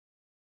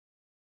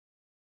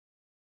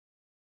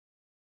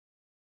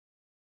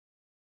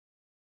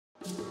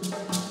When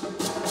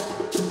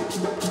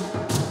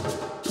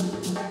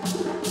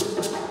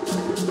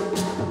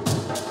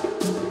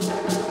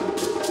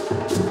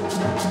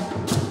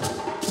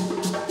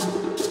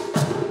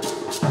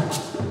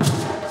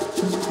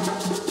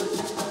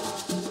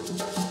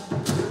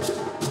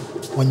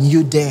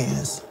you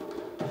dance,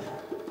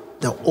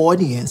 the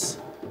audience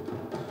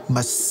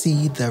must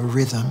see the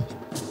rhythm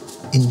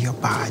in your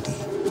body.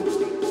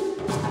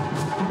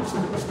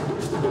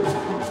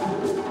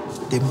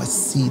 They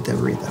must see the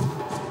rhythm.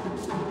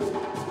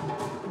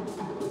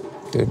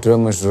 The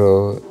drummer's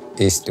role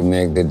is to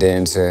make the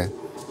dancer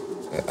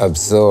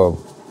absorb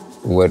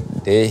what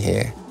they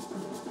hear,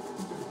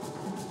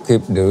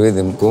 keep the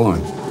rhythm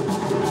going.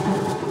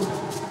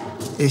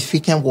 If you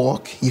can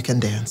walk, you can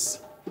dance.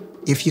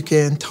 If you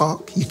can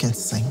talk, you can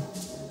sing.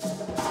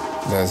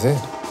 That's it.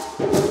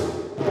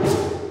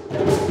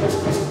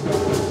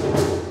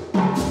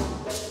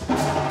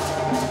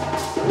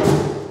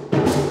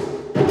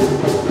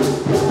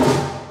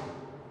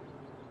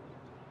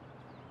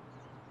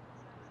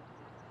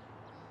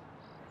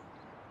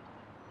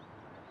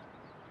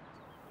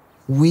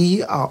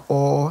 We are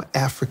all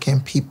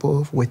African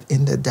people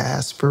within the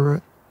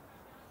diaspora.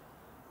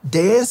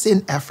 Dance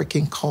in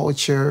African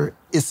culture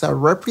is a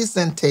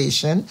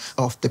representation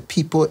of the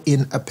people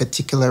in a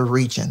particular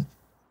region.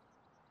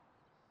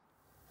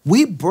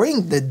 We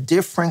bring the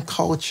different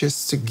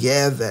cultures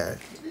together.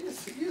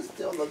 You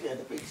still look at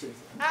the pictures.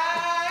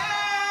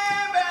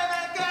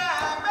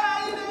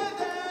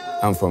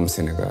 I'm from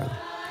Senegal.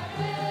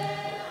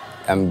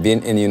 I've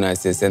been in the United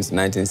States since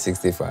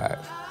 1965.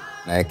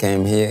 I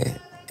came here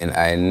and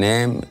I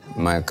named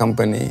my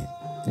company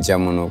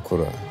Jamono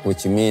Kura,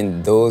 which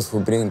means those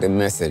who bring the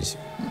message.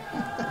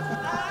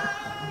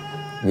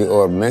 We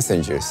are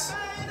messengers.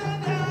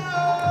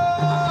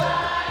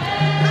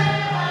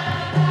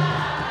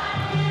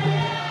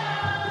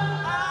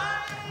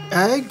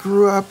 I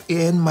grew up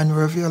in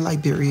Monrovia,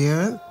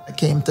 Liberia. I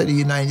came to the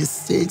United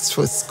States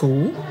for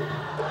school.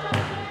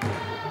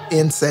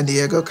 In San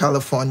Diego,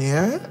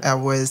 California, I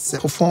was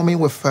performing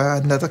with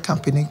another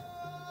company.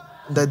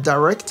 The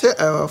director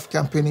of the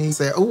company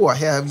said, oh, I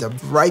have the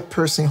right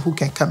person who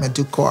can come and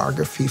do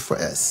choreography for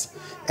us.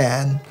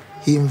 And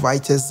he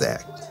invited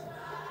Zach.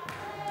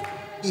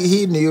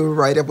 He knew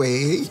right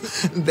away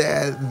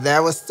that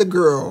that was the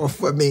girl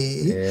for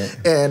me. Yeah.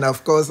 And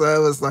of course, I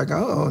was like,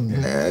 oh,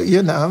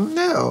 no,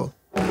 no.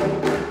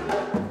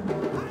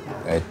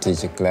 I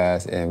teach a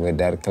class, and with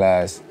that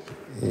class,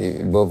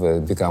 both of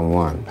us become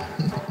one.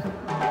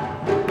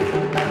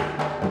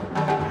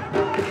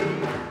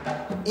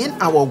 In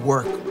our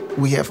work,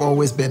 we have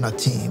always been a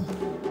team.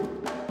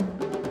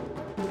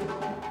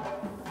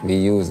 We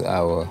use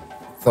our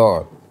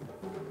thought,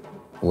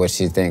 what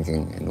she's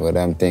thinking and what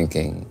I'm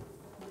thinking,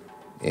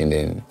 and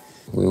then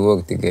we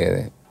work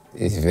together.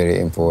 It's very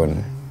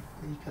important.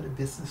 You got a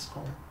business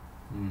card.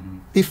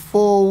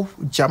 Before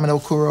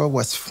Jamono Kura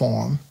was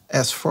formed,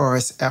 as far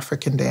as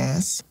African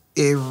dance,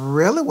 it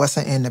really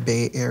wasn't in the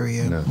Bay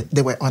Area. No.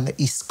 They were on the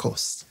East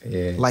Coast,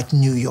 Yeah. like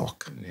New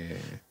York. Yeah.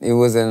 It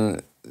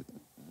wasn't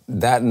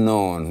that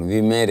known.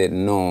 We made it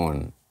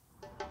known.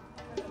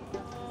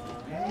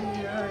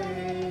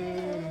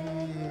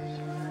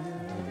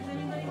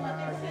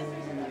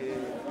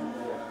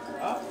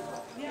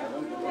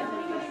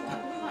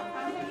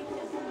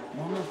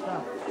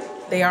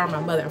 They are my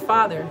mother and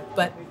father,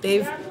 but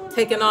they've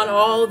taken on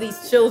all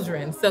these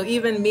children. So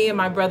even me and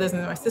my brothers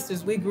and my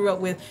sisters, we grew up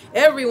with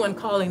everyone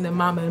calling them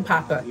mama and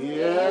papa.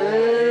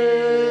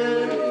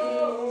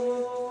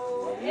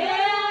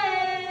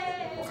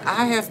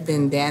 I have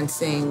been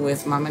dancing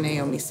with Mama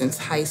Naomi since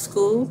high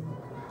school,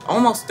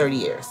 almost 30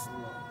 years.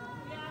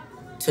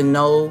 To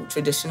know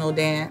traditional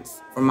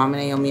dance from Mama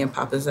Naomi and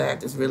Papa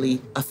Zach is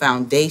really a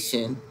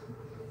foundation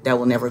that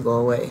will never go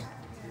away.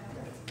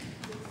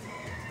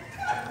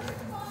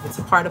 It's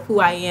a part of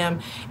who I am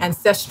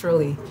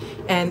ancestrally,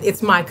 and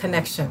it's my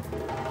connection.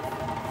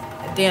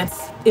 Dance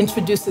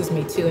introduces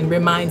me to and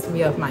reminds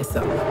me of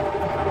myself.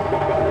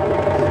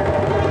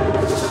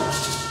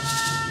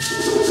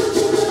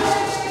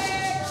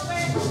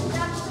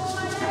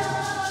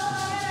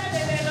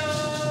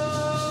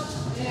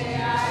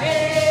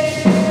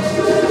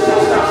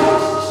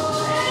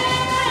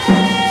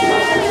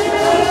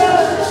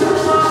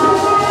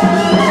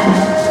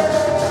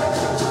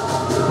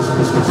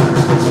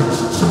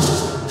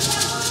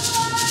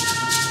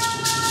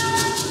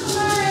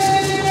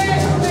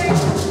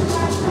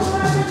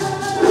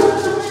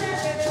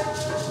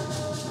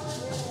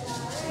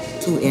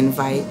 To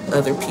invite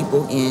other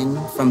people in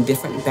from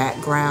different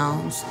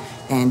backgrounds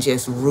and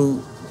just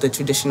root the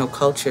traditional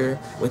culture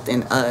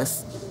within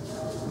us.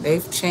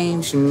 They've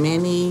changed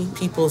many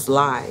people's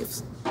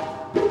lives.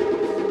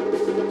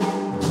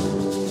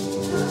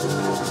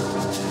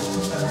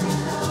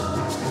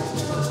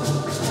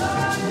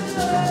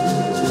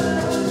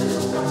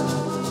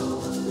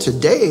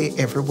 Today,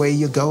 everywhere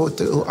you go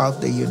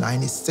throughout the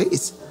United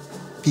States,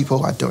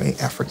 people are doing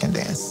African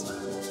dance.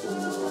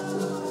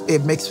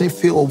 It makes me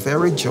feel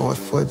very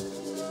joyful.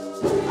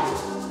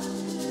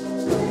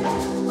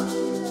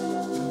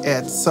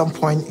 At some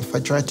point, for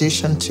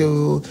tradition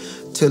to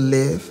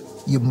live,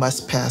 you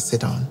must pass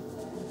it on.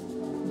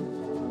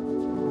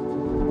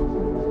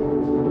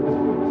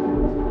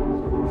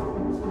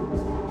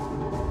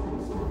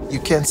 You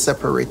can't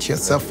separate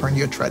yourself from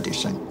your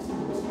tradition.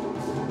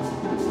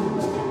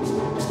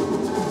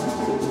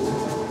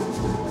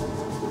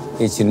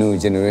 Each new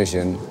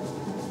generation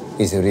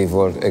is a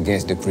revolt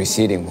against the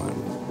preceding one.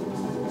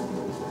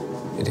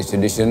 The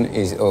tradition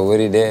is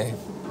already there.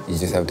 You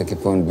just have to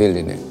keep on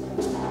building it.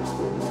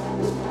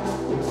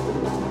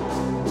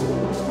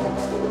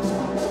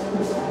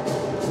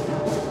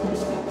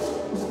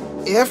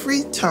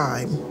 Every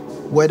time,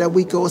 whether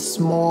we go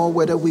small,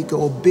 whether we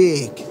go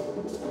big,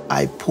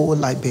 I pour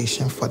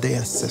libation for the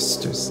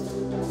ancestors.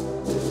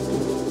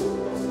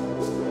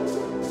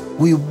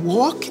 We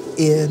walk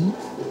in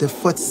the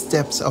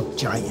footsteps of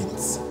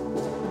giants.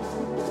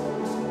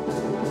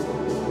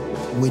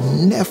 We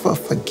never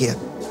forget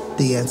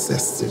the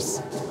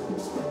ancestors.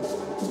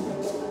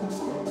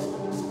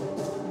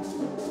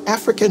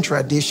 African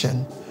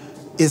tradition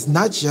is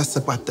not just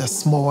about the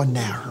small,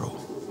 narrow,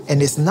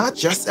 and it's not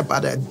just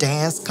about a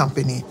dance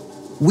company.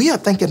 We are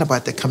thinking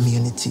about the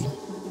community.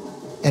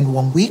 And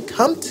when we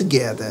come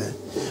together,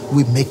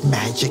 we make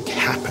magic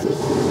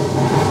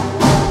happen.